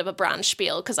little bit of a brand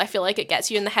spiel because I feel like it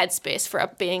gets you in the headspace for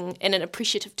being in an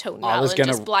appreciative tone rather than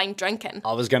just blind drinking.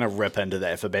 I was going to rip into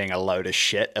that for being a load of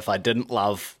shit. If I didn't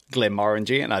love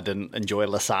Glenmorangie and I didn't enjoy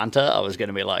La Santa, I was going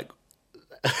to be like,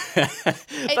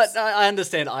 but I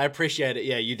understand. I appreciate it.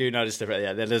 Yeah, you do notice different.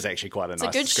 Yeah, that is actually quite a nice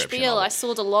description. It's a good spiel. I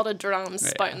sold a lot of drums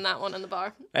spouting that one in the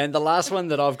bar. And the last one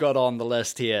that I've got on the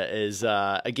list here is,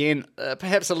 again,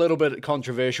 perhaps a little bit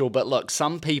controversial, but look,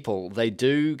 some people, they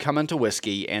do come into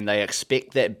whiskey and they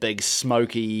expect that big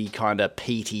smoky kind of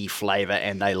peaty flavour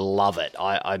and they love it.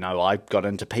 I know I got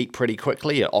into peat pretty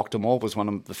quickly. Octomore was one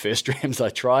of the first drams I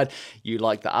tried. You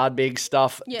like the Ardbeg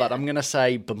stuff, but I'm going to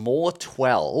say Bemore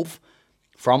 12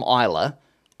 from Isla,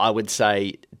 I would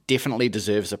say definitely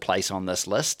deserves a place on this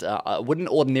list. I wouldn't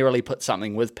ordinarily put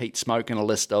something with peat smoke in a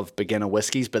list of beginner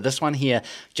whiskies, but this one here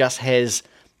just has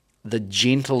the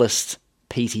gentlest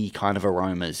peaty kind of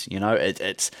aromas. You know,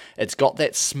 it's got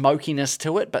that smokiness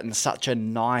to it, but in such a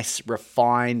nice,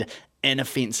 refined,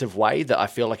 inoffensive way that I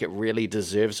feel like it really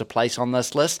deserves a place on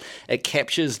this list. It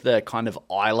captures the kind of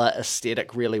Isla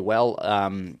aesthetic really well.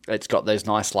 It's got those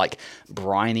nice like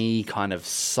briny kind of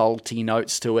salty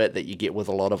notes to it that you get with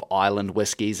a lot of island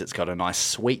whiskies. It's got a nice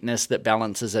sweetness that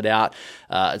balances it out.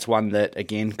 It's one that,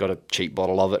 again, got a cheap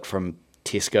bottle of it from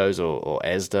Tesco's or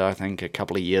Asda, I think, a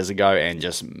couple of years ago and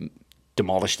just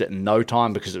demolished it in no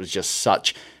time because it was just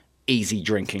such easy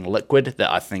drinking liquid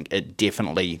that I think it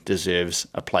definitely deserves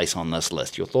a place on this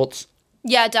list. Your thoughts?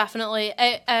 Yeah, definitely.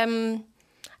 It kind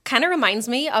of reminds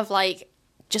me of like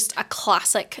just a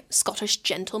classic Scottish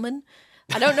gentleman.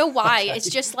 I don't know why. It's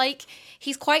just like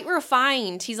he's quite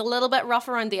refined. He's a little bit rough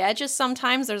around the edges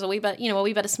sometimes. There's a wee bit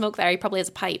of smoke there. He probably has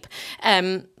a pipe.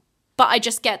 But I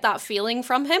just get that feeling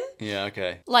from him. Yeah,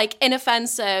 okay. Like,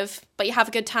 inoffensive, but you have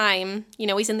a good time. You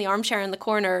know, he's in the armchair in the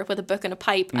corner with a book and a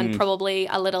pipe and probably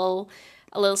a little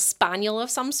spaniel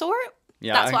of some sort.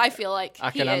 Yeah, That's what I feel like.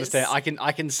 I can understand. I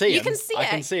can see him. You can see I it.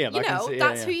 can see him. You know,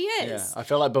 that's who he is. Yeah. I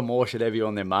feel like Bemore should have you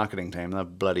on their marketing team. They'll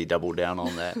bloody double down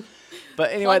on that.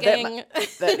 But anyway,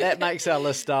 that makes our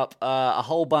list up. A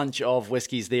whole bunch of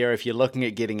whiskies there. If you're looking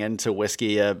at getting into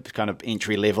whiskey, kind of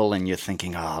entry level, and you're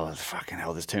thinking, oh, fucking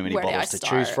hell, there's too many bottles to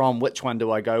choose from. Which one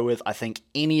do I go with? I think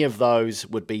any of those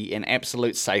would be an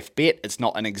absolute safe bet. It's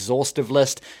not an exhaustive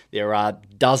list. There are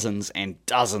dozens and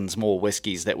dozens more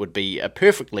whiskies that would be a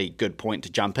perfectly good point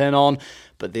to jump in on.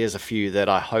 But there's a few that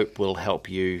I hope will help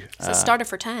you. So starter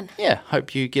for 10. Yeah,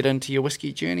 hope you get into your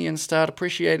whiskey journey and start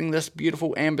appreciating this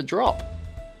beautiful amber drop.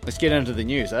 Let's get into the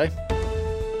news, eh?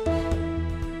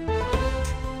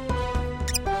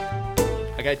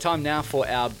 Okay, time now for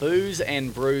our Booze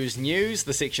and Brews news,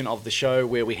 the section of the show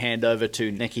where we hand over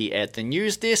to Nikki at the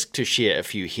news desk to share a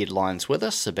few headlines with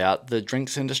us about the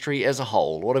drinks industry as a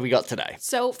whole. What have we got today?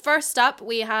 So first up,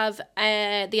 we have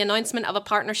the announcement of a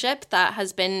partnership that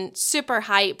has been super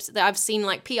hyped. I've seen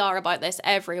like PR about this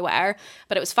everywhere,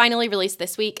 but it was finally released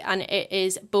this week, and it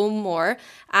is Bowmore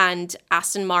and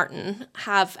Aston Martin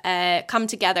have come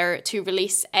together to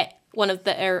release one of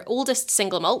their oldest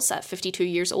single malts at 52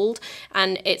 years old,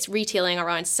 and it's retailing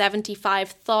around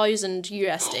 75,000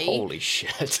 USD. Holy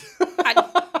shit.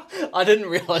 I didn't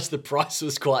realise the price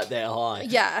was quite that high.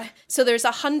 Yeah. So there's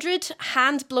 100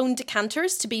 hand-blown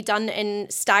decanters to be done in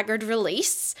staggered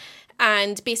release,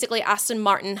 and basically Aston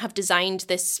Martin have designed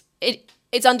this...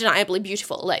 It's undeniably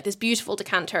beautiful, like this beautiful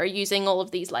decanter using all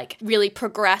of these like really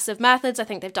progressive methods. I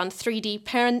think they've done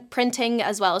 3D printing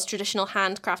as well as traditional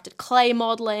handcrafted clay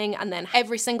modelling, and then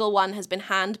every single one has been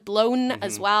hand blown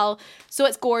as well. So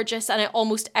it's gorgeous, and it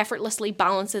almost effortlessly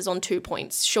balances on 2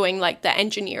 points, showing like the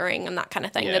engineering and that kind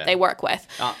of thing that they work with.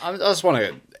 I just want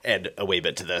to add a wee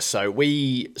bit to this. So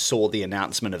we saw the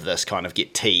announcement of this kind of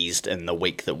get teased in the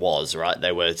week that was, right?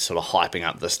 They were sort of hyping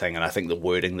up this thing, and I think the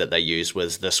wording that they used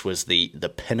was this was the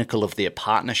pinnacle of their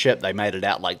partnership. They made it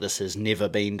out like this has never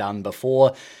been done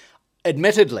before.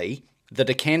 Admittedly, the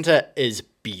decanter is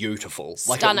beautiful.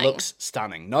 Stunning. Like, it looks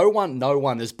stunning. No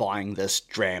one is buying this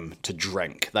dram to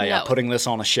drink. They are putting this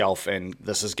on a shelf, and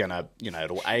this is gonna,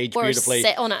 it'll age beautifully. Or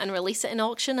sit on it and release it in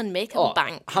auction and make a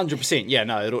bank. 100%. Yeah,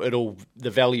 no, the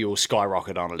value will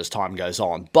skyrocket on it as time goes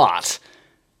on. But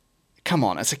come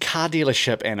on, it's a car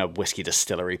dealership and a whiskey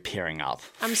distillery pairing up.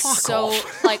 I'm so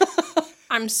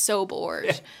bored.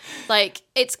 Yeah. Like,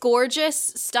 it's gorgeous,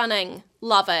 stunning,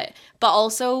 love it, but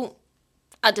also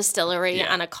a distillery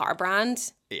and a car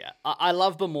brand. Yeah, I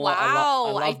love Bemore.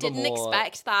 Wow, I didn't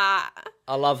expect that.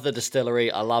 I love the distillery.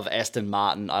 I love Aston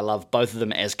Martin. I love both of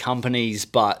them as companies,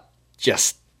 but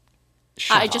just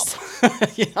shut up.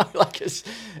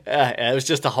 It was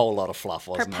just a whole lot of fluff,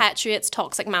 wasn't it? Perpetuates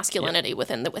toxic masculinity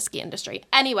within the whiskey industry.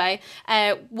 Anyway,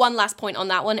 one last point on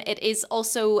that one. It is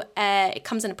also, it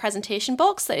comes in a presentation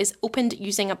box that is opened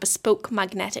using a bespoke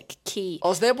magnetic key.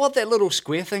 Oh, is that what that little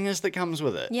square thing is that comes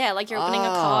with it? Yeah, like you're opening a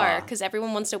car, because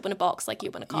everyone wants to open a box like you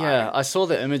open a car. Yeah, I saw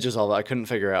the images of it. I couldn't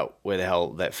figure out where the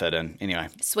hell that fit in. Anyway.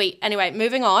 Sweet. Anyway,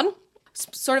 moving on.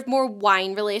 Sort of more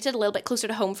wine related, a little bit closer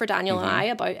to home for Daniel and I,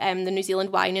 about the New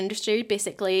Zealand wine industry.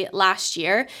 Basically, last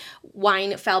year,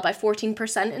 wine fell by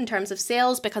 14% in terms of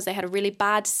sales because they had a really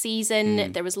bad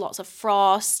season. There was lots of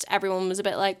frost. Everyone was a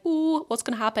bit like, ooh, what's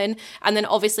going to happen? And then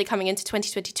obviously coming into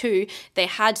 2022, they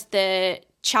had the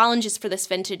challenges for this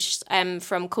vintage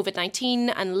from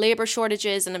COVID-19 and labour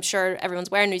shortages, and I'm sure everyone's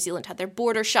aware New Zealand had their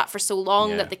border shut for so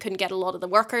long that they couldn't get a lot of the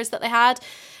workers that they had,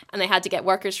 and they had to get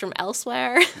workers from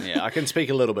elsewhere. Yeah, I can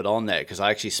speak a little bit on that because I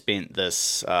actually spent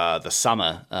this the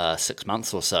summer 6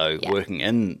 months or so working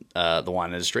in the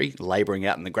wine industry, labouring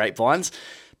out in the grapevines.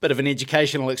 Bit of an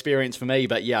educational experience for me,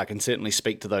 but yeah, I can certainly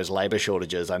speak to those labour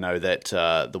shortages. I know that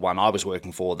the one I was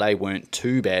working for, they weren't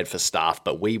too bad for staff,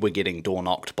 but we were getting door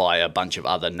knocked by a bunch of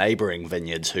other neighbouring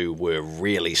vineyards who were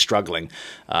really struggling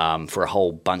for a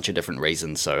whole bunch of different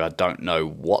reasons. So I don't know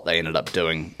what they ended up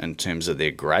doing in terms of their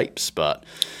grapes, but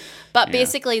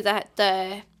basically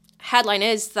the headline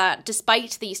is that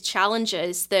despite these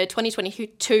challenges, the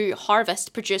 2022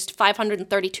 harvest produced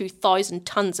 532,000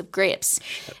 tonnes of grapes,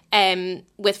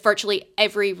 with virtually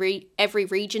every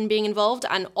region being involved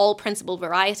and all principal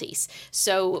varieties.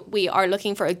 So we are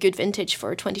looking for a good vintage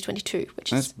for 2022,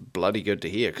 which that's is bloody good to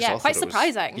hear. Yeah, quite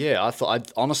surprising. I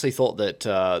honestly thought that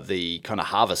the kind of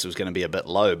harvest was going to be a bit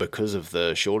low because of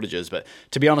the shortages. But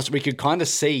to be honest, we could kind of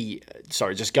see.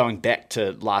 Sorry, just going back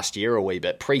to last year a wee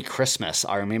bit, pre-Christmas,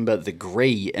 I remember the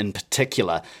Gree in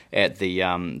particular at the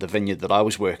vineyard that I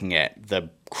was working at. The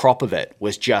crop of it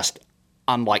was just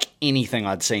unlike anything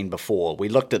I'd seen before. We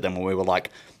looked at them and we were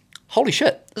like, holy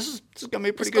shit, this is going to be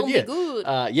a pretty good year. Good.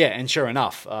 Yeah, and sure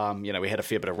enough, we had a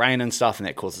fair bit of rain and stuff, and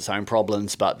that caused its own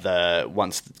problems. But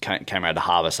once it came around to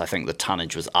harvest, I think the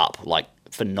tonnage was up like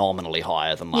phenomenally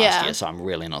higher than last year. So I'm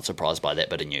really not surprised by that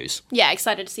bit of news. Yeah,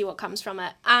 excited to see what comes from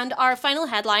it. And our final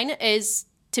headline is,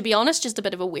 to be honest, just a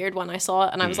bit of a weird one. I saw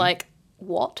it and I was like,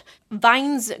 what?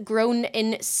 Vines grown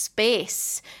in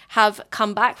space have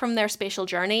come back from their spatial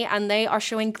journey and they are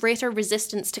showing greater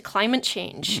resistance to climate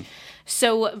change.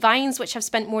 So vines which have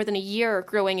spent more than a year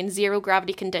growing in zero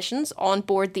gravity conditions on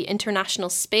board the International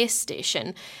Space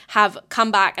Station have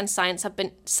come back, and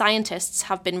scientists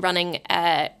have been running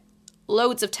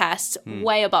loads of tests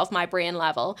way above my brain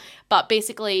level, but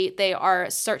basically they are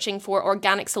searching for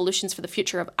organic solutions for the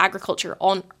future of agriculture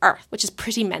on Earth, which is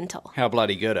pretty mental. How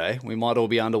bloody good, eh? We might all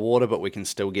be underwater, but we can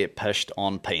still get pished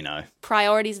on Pinot.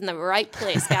 Priorities in the right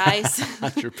place, guys.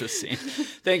 100%.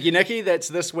 Thank you, Nikki. That's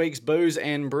this week's Booze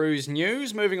and Brews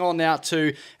news. Moving on now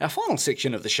to our final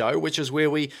section of the show, which is where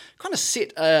we kind of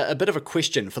set a bit of a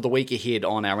question for the week ahead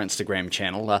on our Instagram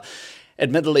channel.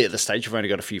 Admittedly, at this stage, we've only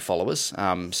got a few followers,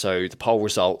 so the poll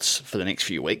results for the next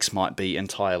few weeks might be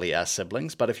entirely our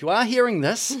siblings. But if you are hearing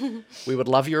this, we would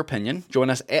love your opinion.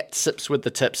 Join us at Sips with the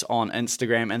Tips on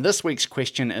Instagram. And this week's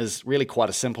question is really quite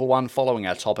a simple one. Following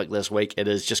our topic this week, it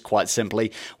is just quite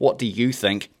simply, what do you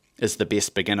think is the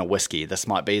best beginner whiskey? This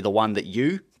might be the one that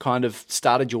you kind of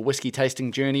started your whiskey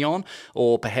tasting journey on,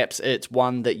 or perhaps it's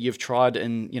one that you've tried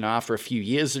after a few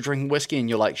years of drinking whiskey and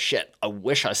you're like, shit, I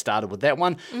wish I started with that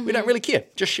one. We don't really care.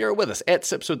 Just share it with us at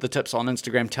Sips with the Tips on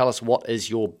Instagram. Tell us what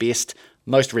is your best,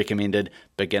 most recommended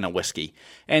beginner whiskey.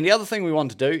 And the other thing we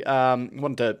want to do,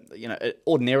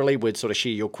 ordinarily we'd sort of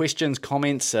share your questions,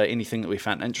 comments, anything that we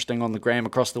found interesting on the gram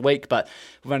across the week, but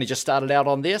we've only just started out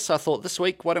on there, so I thought this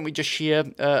week, why don't we just share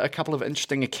a couple of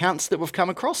interesting accounts that we've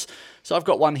come across. So I've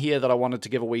got one here that I wanted to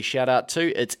give a wee shout out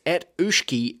to. It's at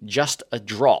Whisky Just a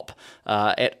Drop.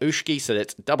 At Whisky, so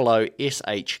that's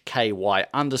OOSHKY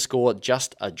 _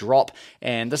 just a drop.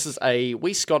 And this is a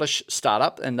wee Scottish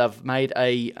startup, and they've made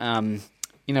a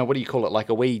what do you call it? Like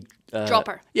a wee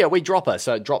dropper. Yeah, a wee dropper.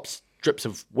 So it drops drips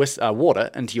of water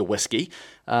into your whiskey.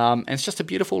 And it's just a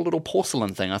beautiful little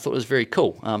porcelain thing. I thought it was very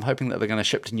cool. I'm hoping that they're going to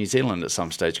ship to New Zealand at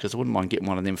some stage, because I wouldn't mind getting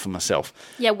one of them for myself.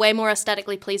 Yeah, way more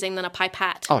aesthetically pleasing than a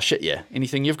pipette. Oh, shit, yeah.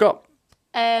 Anything you've got?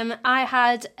 I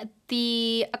had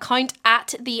the account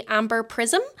at the Amber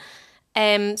Prism.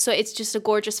 So it's just a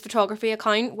gorgeous photography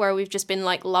account where we've just been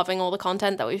like loving all the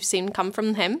content that we've seen come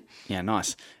from him. Yeah,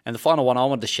 nice. And the final one I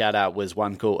wanted to shout out was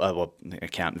one called,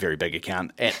 very big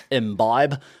account, at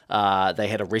Imbibe. They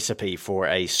had a recipe for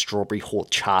a strawberry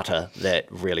horchata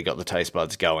that really got the taste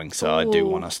buds going. So I do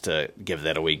want us to give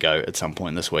that a wee go at some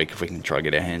point this week if we can try to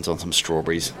get our hands on some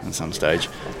strawberries at some stage.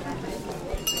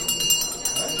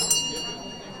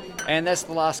 And that's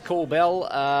the last call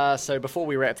bell. So before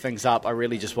we wrap things up, I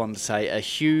really just wanted to say a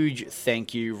huge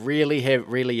thank you.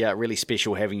 Really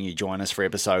special having you join us for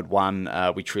episode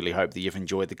 1. We truly hope that you've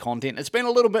enjoyed the content. It's been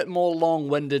a little bit more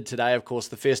long-winded today. Of course,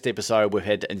 the first episode we've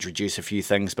had to introduce a few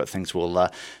things, but things will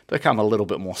become a little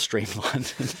bit more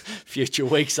streamlined in future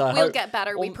weeks. We'll get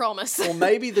better, we promise. Or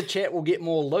maybe the chat will get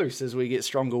more loose as we get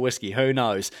stronger whiskey. Who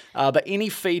knows? But any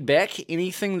feedback,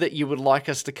 anything that you would like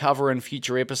us to cover in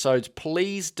future episodes,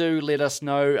 please do let us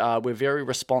know. We're very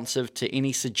responsive to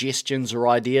any suggestions or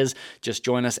ideas. Just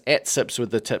join us at Sips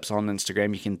with the Tips on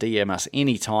Instagram. You can DM us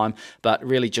anytime, but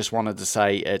really just wanted to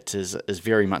say it is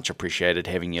very much appreciated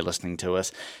having you listening to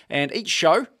us. And each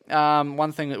show,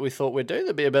 one thing that we thought we'd do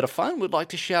that'd be a bit of fun, we'd like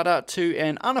to shout out to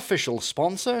an unofficial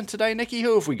sponsor. And today, Nikki,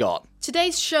 who have we got?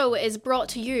 Today's show is brought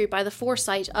to you by the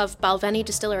foresight of Balvenie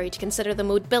Distillery to consider the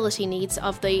mobility needs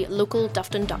of the local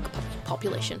Duffton Duck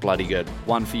population. Bloody good.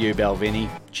 One for you, Balvenie.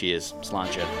 Cheers.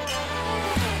 Sláinte.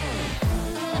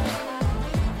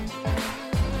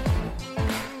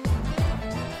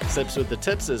 Sips with the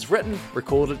Tips is written,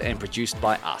 recorded and produced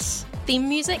by us. Theme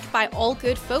music by All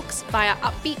Good Folks via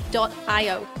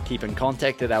upbeat.io. Keep in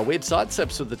contact at our website,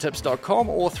 sipswiththetips.com,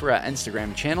 or through our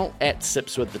Instagram channel at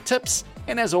sipswiththetips.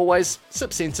 And as always,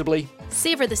 sip sensibly,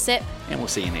 savour the sip, and we'll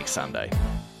see you next Sunday.